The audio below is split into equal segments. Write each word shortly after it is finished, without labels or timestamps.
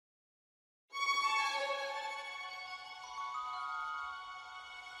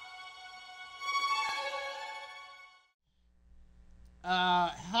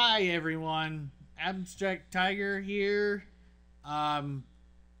Hi everyone, Abstract Tiger here. I'm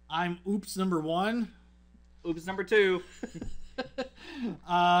Oops number 1. Oops number 2.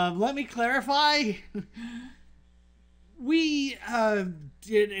 Let me clarify. We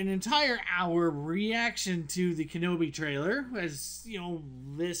did an entire hour reaction to the Kenobi trailer, as you know,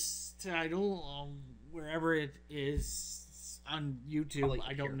 this title, wherever it is on YouTube,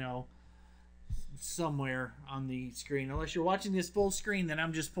 I don't know, somewhere on the screen. Unless you're watching this full screen, then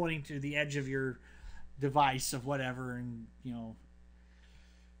I'm just pointing to the edge of your device of whatever, and you know,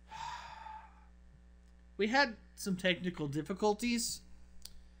 we had some technical difficulties.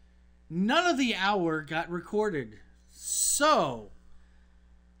 None of the hour got recorded. So,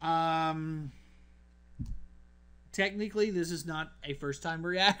 technically, this is not a first-time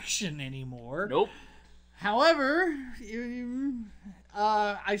reaction anymore. Nope. However,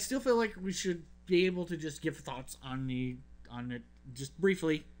 I still feel like we should be able to just give thoughts on it just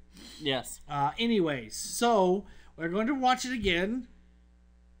briefly. Yes. Anyways, so we're going to watch it again.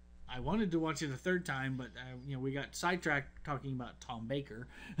 I wanted to watch it a third time, but we got sidetracked talking about Tom Baker.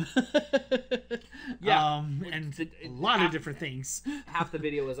 Yeah, and a lot of different things. Half the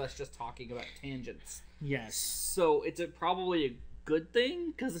video is us just talking about tangents. Yes. So it's probably a good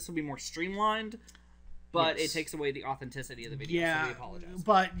thing because this will be more streamlined, but yes, it takes away the authenticity of the video. Yeah, so we apologize.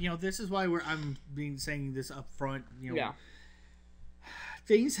 But this is why I'm saying this up front. Yeah.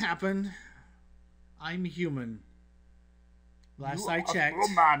 Things happen. I'm human. Last I checked.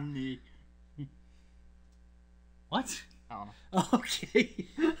 What? I don't know. Okay.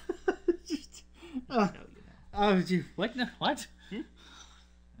 What? No, what?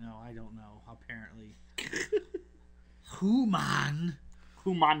 No, I don't know. Apparently. Human.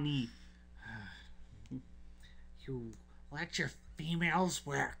 Humani. You let your females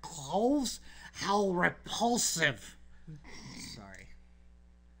wear clothes? How repulsive. Sorry.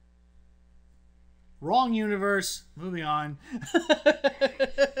 Wrong universe. Moving on.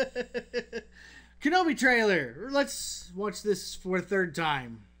 Kenobi trailer. Let's watch this for a third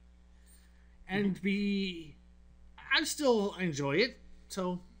time. And I still enjoy it.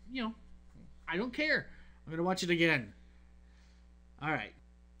 So, I don't care. I'm going to watch it again. Alright.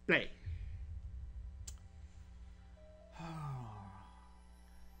 Play.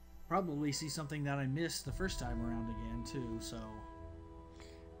 Probably see something that I missed the first time around again, too, so...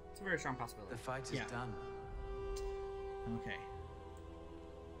 It's a very strong possibility. The fight is done. Okay.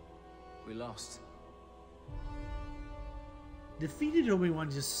 We lost. Defeated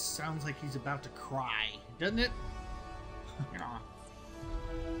Obi-Wan just sounds like he's about to cry, doesn't it? Yeah.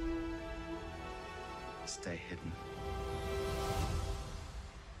 Stay hidden.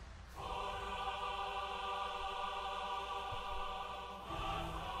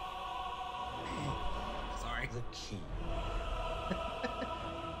 Sorry. The key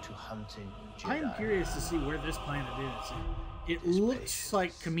to hunting Jedi. I'm curious to see where this planet is. It looks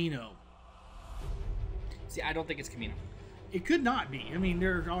like Kamino. See, I don't think it's Kamino. It could not be. I mean,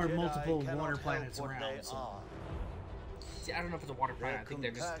 there are Jedi multiple cannot water help planets what around. they So. are. See, I don't know if it's a water planet. I think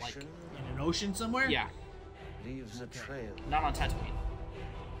they're just like... In an ocean somewhere? Yeah. Leaves a trail. Not on Tatooine.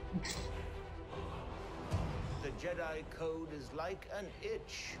 The Jedi code is like an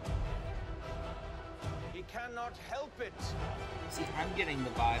itch. He cannot help it. See, I'm getting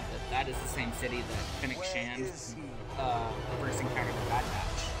the vibe that is the same city that Fennec Where Shan is he? first encountered in Bad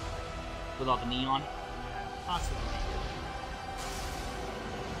Batch. With all the neon. Possibly.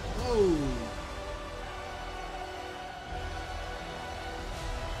 Whoa.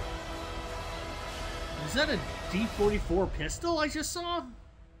 Is that a D44 pistol I just saw?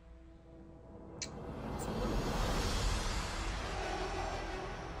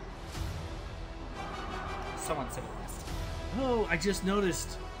 Somewhat civilized. Oh, I just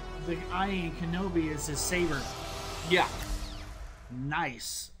noticed the eye in Kenobi is his saber. Yeah.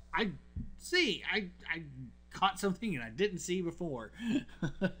 Nice. I caught something and I didn't see before.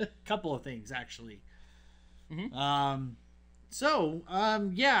 Couple of things actually. Mm-hmm.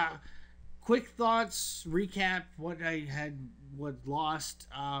 Yeah. Quick thoughts, recap what lost.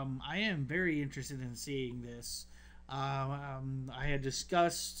 I am very interested in seeing this. I had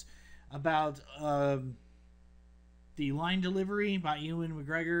discussed about the line delivery by Ewan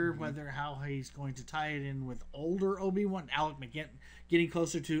McGregor, Mm-hmm. how he's going to tie it in with older Obi-Wan, getting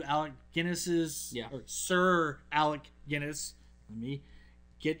closer to Alec Guinness's, or Sir Alec Guinness. Let me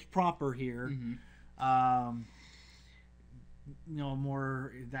get proper here. Mm-hmm.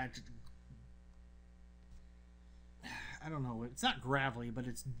 More that, I don't know, it's not gravelly, but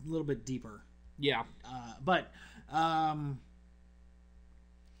it's a little bit deeper. Yeah.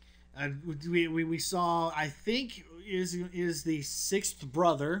 We saw, I think, is the sixth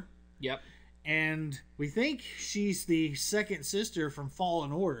brother. Yep. And we think she's the second sister from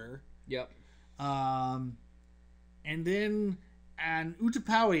Fallen Order. Yep. And then an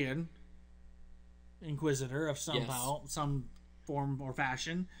Utapowian Inquisitor of some form or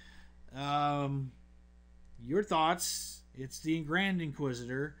fashion. Your thoughts? It's the Grand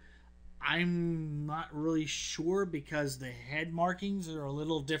Inquisitor. I'm not really sure because the head markings are a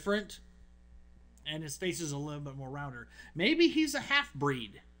little different. And his face is a little bit more rounder. Maybe he's a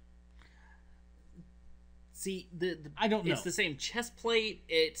half-breed. See, I don't know. It's the same chest plate.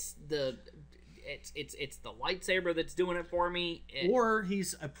 It's the lightsaber that's doing it for me. Or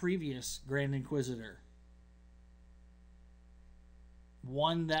he's a previous Grand Inquisitor.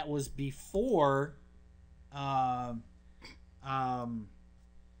 One that was before the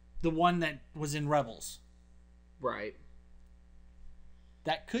one that was in Rebels. Right.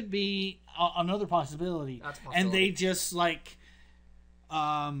 That could be another possibility. That's a possibility. And they just like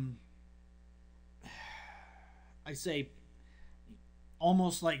I say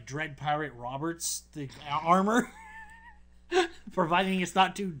almost like Dread Pirate Roberts, the armor. Providing it's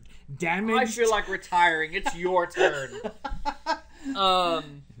not too damaged. I feel like retiring. It's your turn.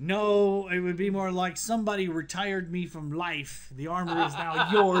 No, it would be more like somebody retired me from life. The armor is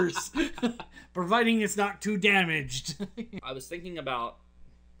now yours. Providing it's not too damaged. I was thinking about,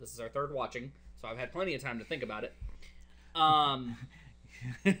 this is our third watching, so I've had plenty of time to think about it. The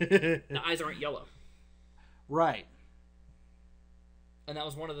eyes aren't yellow. Right. And that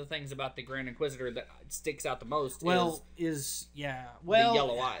was one of the things about the Grand Inquisitor that sticks out the most. The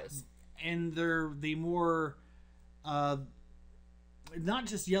yellow eyes. And they're the more, not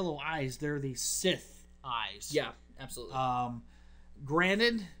just yellow eyes, they're the Sith eyes. Yeah, absolutely.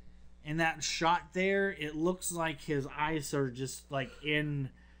 Granted, in that shot there, it looks like his eyes are just like in,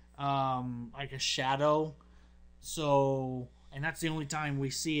 like a shadow. So, and that's the only time we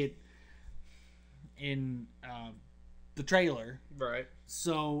see it in the trailer. Right.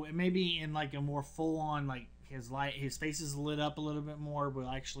 So it may be in like a more full on, like his face is lit up a little bit more. We'll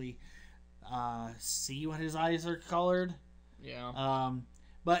actually see what his eyes are colored. Yeah.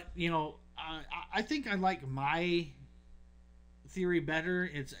 But I think I like my theory better.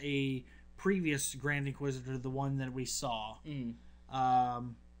 It's a previous Grand Inquisitor, the one that we saw,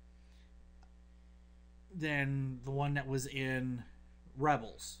 than the one that was in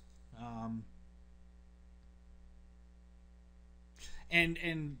Rebels.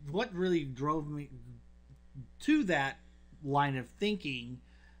 And what really drove me to that line of thinking,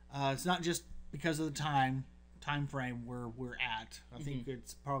 it's not just because of the time frame where we're at. I think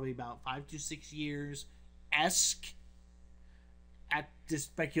it's probably about 5 to 6 years esque at just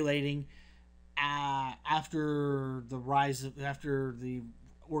speculating after the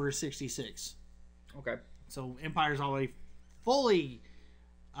Order 66. Okay. So Empire's already fully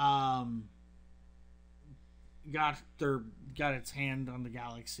got its hand on the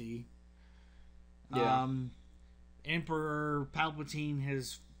galaxy. Yeah. Emperor Palpatine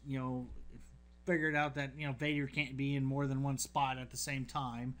has figured out that Vader can't be in more than one spot at the same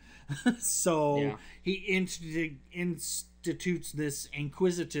time. So he institutes this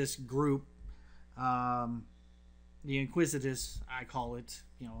Inquisitus group, the Inquisitus I call it,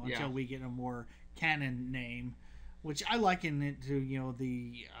 until we get a more canon name, which I liken it to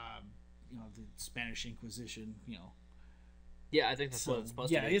the Spanish Inquisition. Yeah, I think that's what it's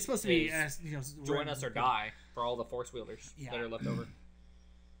supposed to be. Yeah, it's supposed to be join us or die for all the Force wielders that are left over.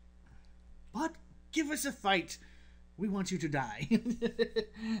 But give us a fight. We want you to die.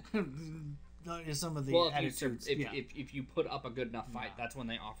 Some of the attitudes. If you put up a good enough fight, that's when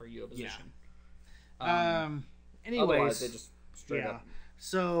they offer you a position. Anyways, otherwise they just straight up.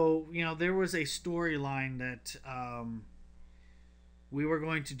 So there was a storyline that we were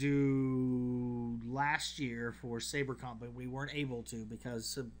going to do last year for SaberCon, but we weren't able to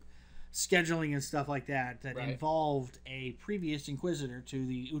because of scheduling and stuff like that involved a previous Inquisitor to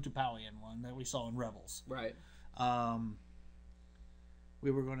the Utapowian one that we saw in Rebels. Right. We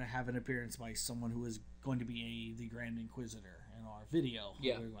were going to have an appearance by someone who was going to be the Grand Inquisitor in our video.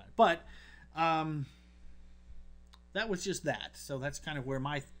 Yeah. But that was just that. So that's kind of where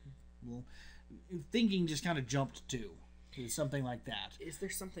my thinking just kind of jumped to something like that. Is there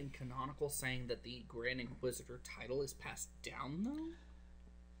something canonical saying that the Grand Inquisitor title is passed down, though?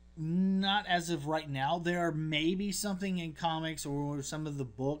 Not as of right now. There may be something in comics or some of the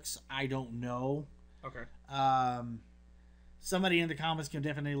books. I don't know. Okay. Somebody in the comments can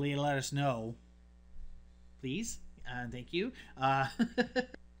definitely let us know. Please. Thank you. I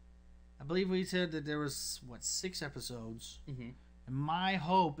believe we said that there was, 6 episodes. Mm-hmm. And my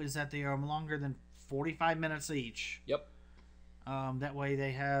hope is that they are longer than 45 minutes each. Yep. That way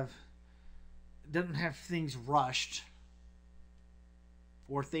they doesn't have things rushed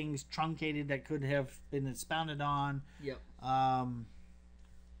or things truncated that could have been expounded on. Yep.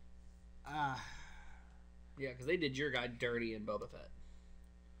 Yeah, because they did your guy dirty in Boba Fett.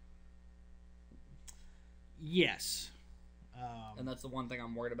 Yes. And that's the one thing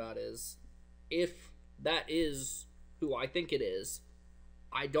I'm worried about is if that is who I think it is,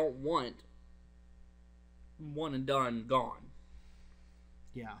 I don't want one and done gone.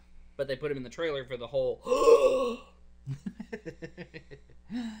 Yeah. But they put him in the trailer for the whole...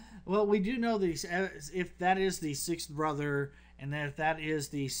 Well, we do know these. If that is the sixth brother, and if that is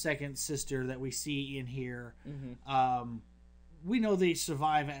the second sister that we see in here, we know they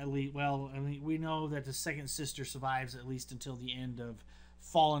survive at least. Well, I mean, we know that the second sister survives at least until the end of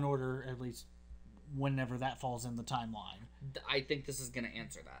Fallen Order, at least whenever that falls in the timeline. I think this is going to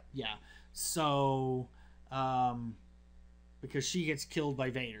answer that. Yeah. So, because she gets killed by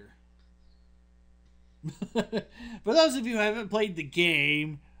Vader. For those of you who haven't played the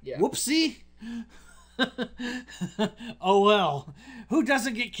game, whoopsie. Oh well, who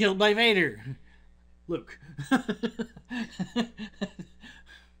doesn't get killed by Vader? Luke.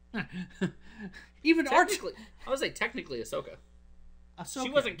 Even technically, I would say technically Ahsoka.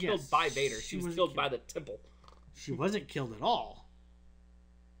 She wasn't killed by Vader. She was killed by the temple. She wasn't killed at all.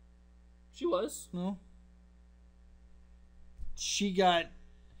 She was. No. She got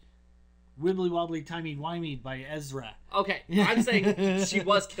wibbly wobbly timey wimey by Ezra. Okay, I'm saying she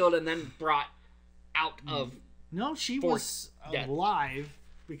was killed and then brought out of. No, she was alive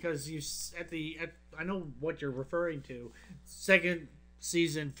because I know what you're referring to. Second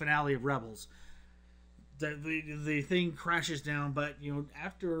season finale of Rebels. The thing crashes down, but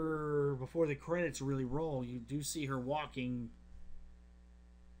before the credits really roll, you do see her walking.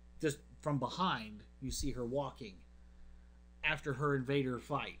 Just from behind, you see her walking after her and Vader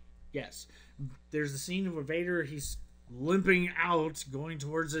fight. Yes, there's the scene of a Vader. He's limping out, going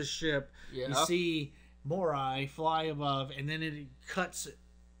towards his ship. Yeah. You see Morai fly above, and then it cuts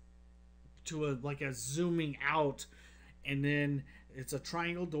to a zooming out, and then it's a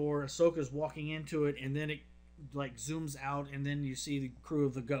triangle door. Ahsoka's walking into it, and then it zooms out, and then you see the crew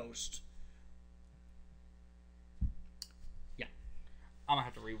of the Ghost. Yeah, I'm gonna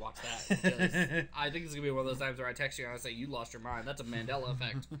have to rewatch that because I think it's gonna be one of those times where I text you and I say you lost your mind. That's a Mandela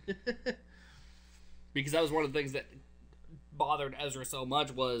effect. Because that was one of the things that bothered Ezra so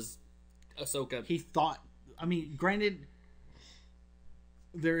much was Ahsoka. He thought, granted,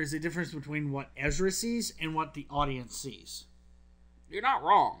 there is a difference between what Ezra sees and what the audience sees. You're not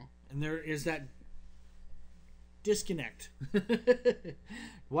wrong. And there is that disconnect.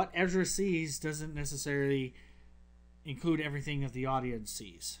 What Ezra sees doesn't necessarily include everything that the audience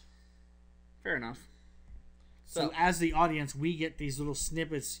sees. Fair enough. So as the audience, we get these little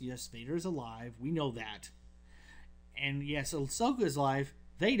snippets. Yes, Vader's alive. We know that. And yes, Ahsoka's alive.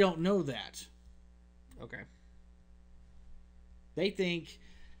 They don't know that. Okay. They think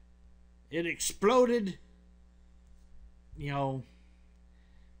it exploded.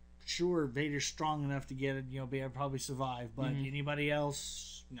 Sure, Vader's strong enough to get it, be able to probably survive. But anybody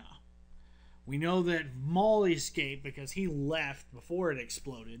else, no. We know that Maul escaped because he left before it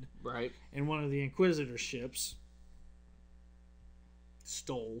exploded. Right. And one of the Inquisitor ships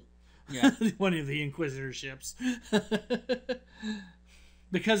stole. Yeah. One of the Inquisitor ships.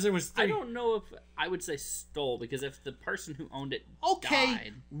 Because there was... I don't know if I would say stole, because if the person who owned it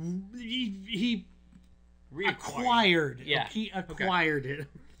died... He acquired. Yeah. He acquired it.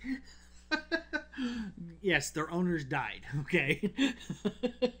 Yes, their owners died. Okay.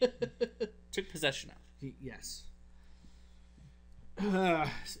 Took possession of. Yes.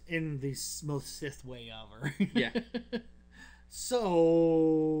 In the most Sith way ever. Yeah.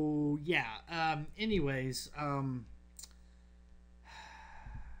 So, yeah. Anyways, I'm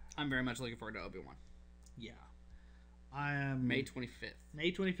very much looking forward to Obi-Wan. Yeah. I am... May 25th.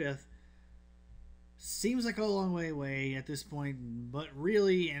 May 25th. Seems like a long way away at this point, but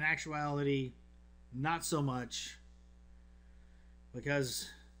really, in actuality, not so much. Because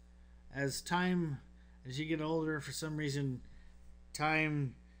as you get older, for some reason,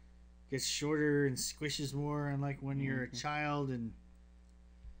 time gets shorter and squishes more, unlike when you're a child, and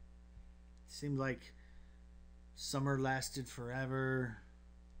it seemed like summer lasted forever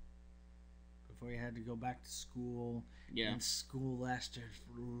before you had to go back to school. Yeah. And school lasted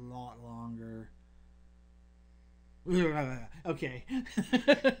for a lot longer. Okay.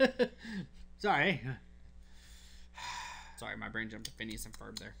 Sorry. Sorry, my brain jumped to Phineas and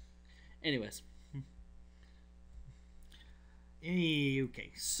Ferb there. Anyways.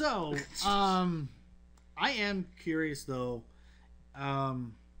 Okay, so I am curious though,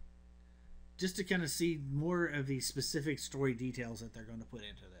 just to kind of see more of the specific story details that they're going to put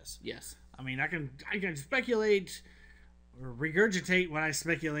into this. Yes. I mean, I can speculate or regurgitate what I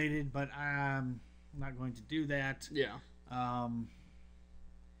speculated, but I'm not going to do that. Yeah. I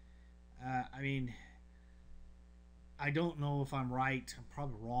mean, I don't know if I'm right. I'm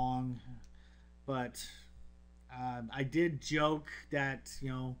probably wrong, but I did joke that, you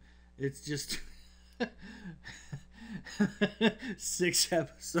know, it's just 6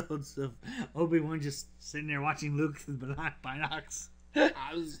 episodes of Obi-Wan just sitting there watching Luke through the binocs.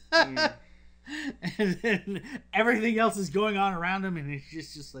 I was... And then everything else is going on around him, and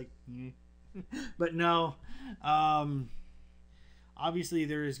it's just like... But no. Obviously,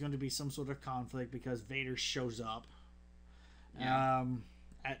 there is going to be some sort of conflict because Vader shows up. Yeah.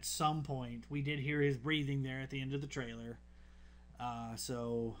 At some point. We did hear his breathing there at the end of the trailer.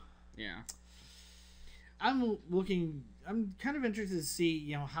 So... Yeah. I'm kind of interested to see,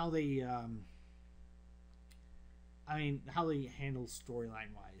 you know, how they, how they handle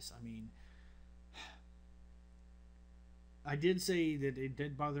storyline wise. I mean, I did say that it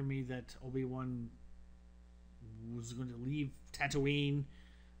did bother me that Obi-Wan was going to leave Tatooine,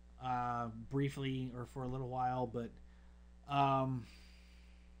 briefly or for a little while, but, I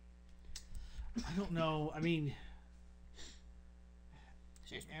don't know. I mean,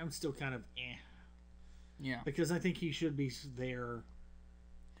 I'm still kind of Yeah. because I think he should be there.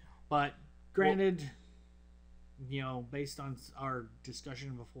 But granted, you know, based on our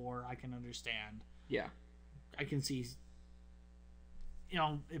discussion before, I can understand. Yeah. I can see, you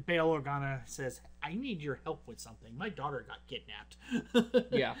know, if Bail Organa says, I need your help with something. My daughter got kidnapped.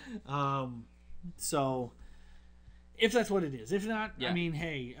 Yeah. So, if that's what it is. If not, yeah. I mean,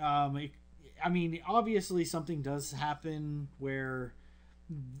 hey, obviously something does happen where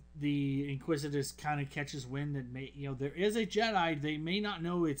the Inquisitors kind of catches wind that there is a Jedi. They may not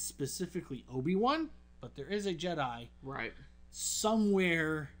know it's specifically Obi-Wan, but there is a Jedi right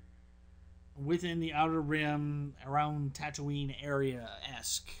somewhere within the Outer Rim around Tatooine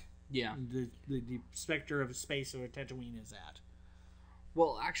area-esque. Yeah. The specter of space where Tatooine is at.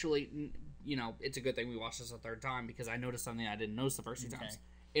 Well, actually, you know, it's a good thing we watched this a third time because I noticed something I didn't notice the first 2 times.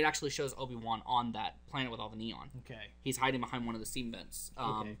 It actually shows Obi-Wan on that planet with all the neon. Okay. He's hiding behind one of the steam vents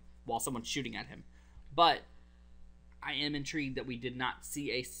while someone's shooting at him. But I am intrigued that we did not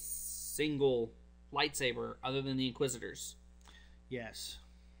see a single lightsaber other than the Inquisitors. Yes.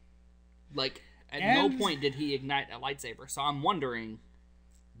 Like, at no point did he ignite a lightsaber. So I'm wondering...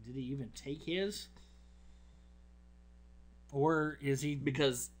 Did he even take his? Or is he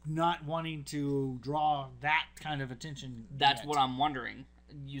not wanting to draw that kind of attention? That's what I'm wondering.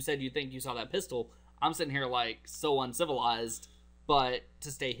 You said you think you saw that pistol. I'm sitting here like so uncivilized, but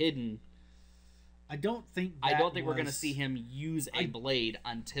to stay hidden. I don't think we're going to see him use a blade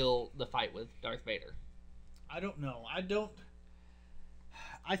until the fight with Darth Vader. I don't know.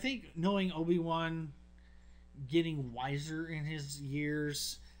 I think knowing Obi-Wan, getting wiser in his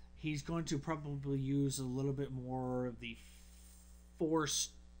years, he's going to probably use a little bit more of the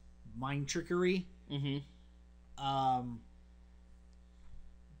Force mind trickery. Mm-hmm.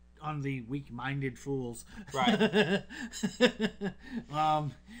 On the weak-minded fools, right?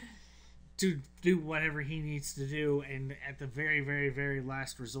 To do whatever he needs to do, and at the very, very, very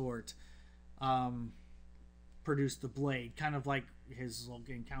last resort, produce the blade, kind of like his little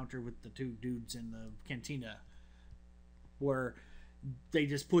encounter with the 2 dudes in the cantina, where they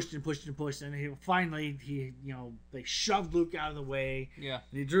just pushed and pushed and pushed, and finally they shoved Luke out of the way. Yeah,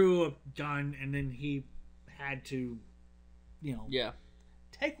 and he drew a gun, and then he had to,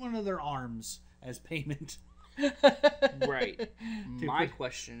 take one of their arms as payment. Right. My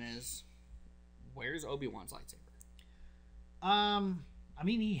question is, where's Obi-Wan's lightsaber? I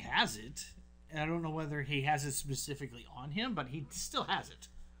mean, he has it. I don't know whether he has it specifically on him, but he still has it,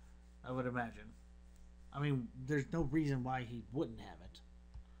 I would imagine. I mean, there's no reason why he wouldn't have it.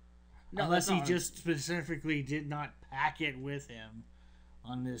 No, unless he just specifically did not pack it with him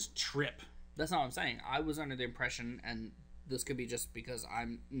on this trip. That's not what I'm saying. I was under the impression, and this could be just because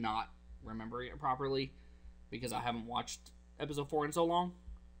I'm not remembering it properly, because I haven't watched episode 4 in so long.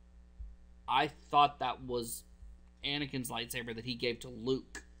 I thought that was Anakin's lightsaber that he gave to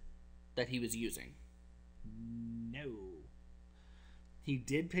Luke that he was using. No. He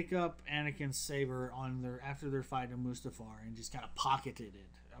did pick up Anakin's saber after their fight in Mustafar and just kind of pocketed it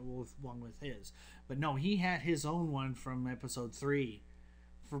along with his. But no, he had his own one from episode 3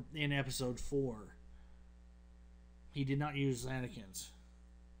 in episode 4. He did not use Anakin's.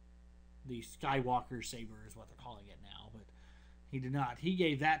 The Skywalker saber is what they're calling it now, but He did not. He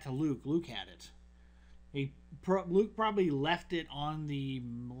gave that to Luke. Luke had it. Luke probably left it on the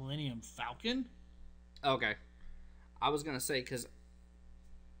Millennium Falcon. Okay. I was going to say, because...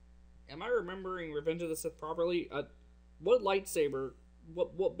 Am I remembering Revenge of the Sith properly? What lightsaber,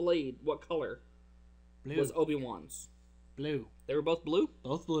 what blade, what color Blue. Was Obi-Wan's? Blue. They were both blue?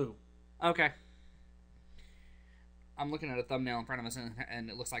 Both blue. Okay. I'm looking at a thumbnail in front of us, and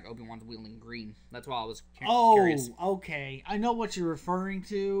it looks like Obi-Wan's wielding green. That's why I was curious. Oh, okay. I know what you're referring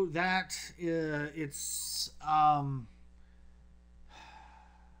to. That, it's,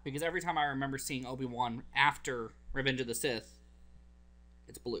 Because every time I remember seeing Obi-Wan after Revenge of the Sith,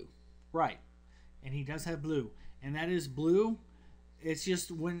 it's blue. Right. And he does have blue. And that is blue. It's just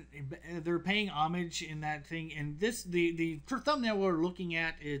when they're paying homage in that thing. And this, the thumbnail we're looking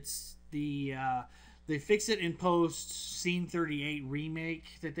at, it's the, they fix it in post Scene 38 remake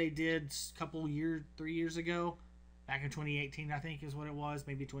that they did a couple 3 years ago. Back in 2018, I think is what it was.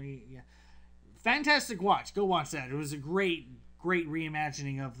 Maybe 20, yeah. Fantastic watch. Go watch that. It was a great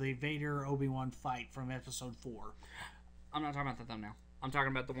reimagining of the Vader Obi-Wan fight from episode 4. I'm not talking about the thumbnail. I'm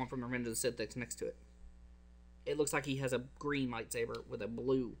talking about the one from Revenge of the Sith that's next to it. It looks like he has a green lightsaber with a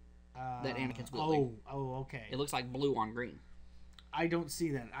blue that Anakin's wielding. Oh, okay. It looks like blue on green. I don't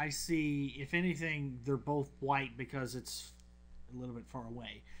see that. I see, if anything, they're both white because it's a little bit far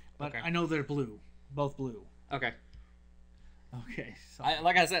away. But okay. I know they're blue. Both blue. Okay. Okay. So.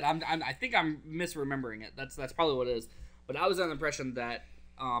 Like I said, I think I'm misremembering it. That's probably what it is. But I was under the impression that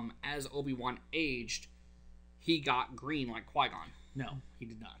as Obi-Wan aged, he got green like Qui-Gon. No, he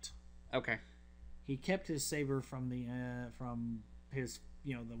did not. Okay. He kept his saber from his,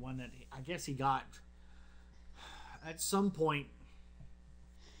 the one that I guess he got at some point.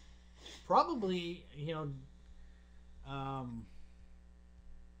 Probably, I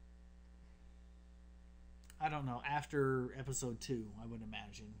don't know, after episode 2, I would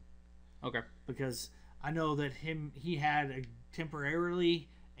imagine. Okay. Because I know that he had temporarily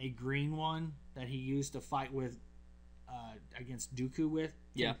a green one that he used to fight with against Dooku with.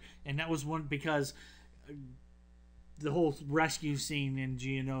 Yeah. And that was one because the whole rescue scene in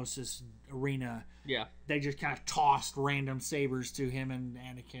Geonosis Arena. Yeah. They just kind of tossed random sabers to him and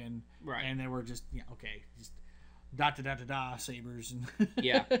Anakin. Right. And they were just, just da sabers. And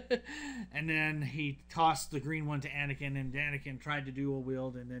yeah. And then he tossed the green one to Anakin, and Anakin tried to dual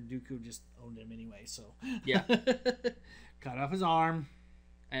wield, and then Dooku just owned him anyway, so. Yeah. Cut off his arm.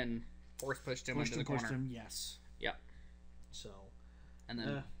 And force pushed him into the corner. Pushed him, yes. Yep. So. And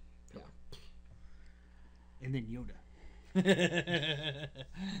then. Yeah. And then Yoda.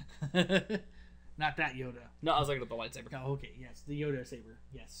 Not that Yoda. No, I was looking at the lightsaber. Oh, okay, yes. The Yoda saber,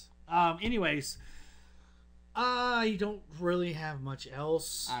 yes. Anyways. I don't really have much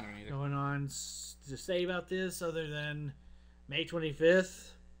else I don't either. going on to say about this other than May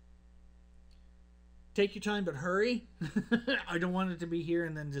 25th. Take your time, but hurry. I don't want it to be here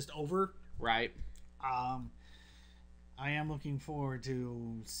and then just over. Right. I am looking forward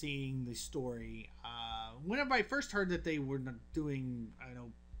to seeing the story. Whenever I first heard that they were doing,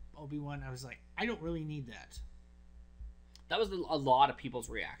 Obi-Wan, I was like, I don't really need that. That was a lot of people's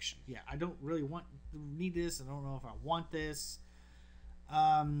reaction. Yeah, I don't really need this. I don't know if I want this.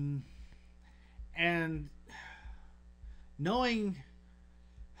 And knowing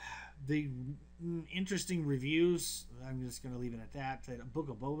the interesting reviews, I'm just going to leave it at that. That Book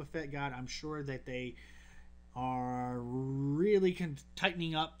of Boba Fett got, I'm sure that they are really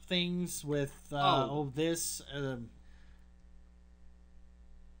tightening up things with this.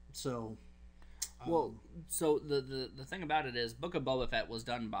 So the thing about it is Book of Boba Fett was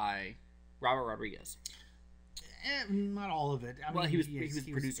done by Robert Rodriguez. Not all of it. He was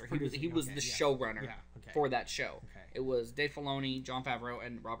producer. He was the showrunner for that show. Okay. It was Dave Filoni, Jon Favreau,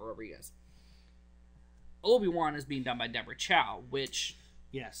 and Robert Rodriguez. Obi-Wan is being done by Deborah Chow, which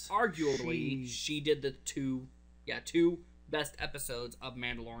arguably she did the two best episodes of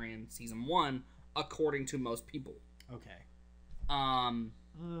Mandalorian season 1 according to most people. Okay. I'm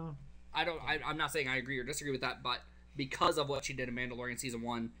not saying I agree or disagree with that, but because of what she did in Mandalorian season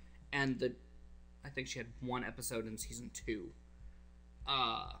 1 and I think she had one episode in season 2,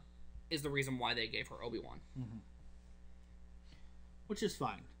 is the reason why they gave her Obi-Wan. Mm-hmm. Which is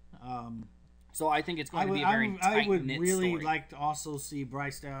fine. So I think it's going to be a very tight-knit story. I would really like to also see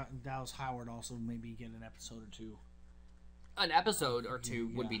Bryce Dallas Howard also maybe get an episode or two. An episode or two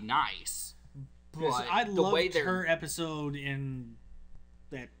would be nice. But I loved her episode in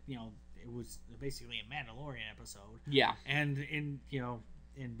that, it was basically a Mandalorian episode. Yeah. And in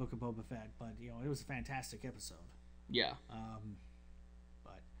Book of Boba Fett, but it was a fantastic episode. Yeah.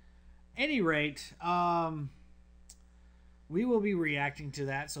 But any rate, we will be reacting to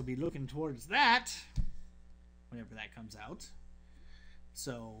that, so be looking towards that whenever that comes out.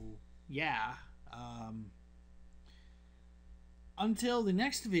 So, yeah. Until the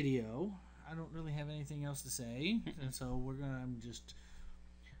next video, I don't really have anything else to say. And so we're going to just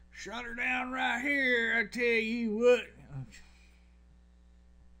shut her down right here. I tell you what.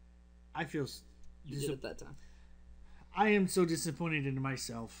 I feel... You did it that time. I am so disappointed in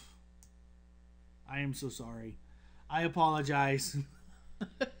myself. I am so sorry. I apologize.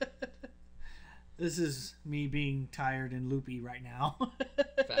 This is me being tired and loopy right now.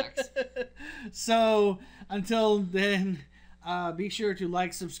 Facts. So, until then, be sure to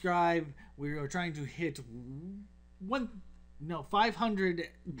like, subscribe. We are trying to hit 500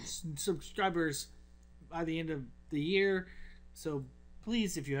 subscribers by the end of the year. So,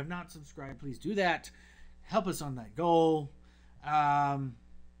 please, if you have not subscribed, please do that. Help us on that goal. And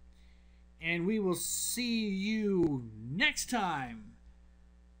we will see you next time.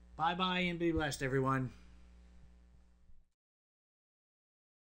 Bye-bye and be blessed, everyone.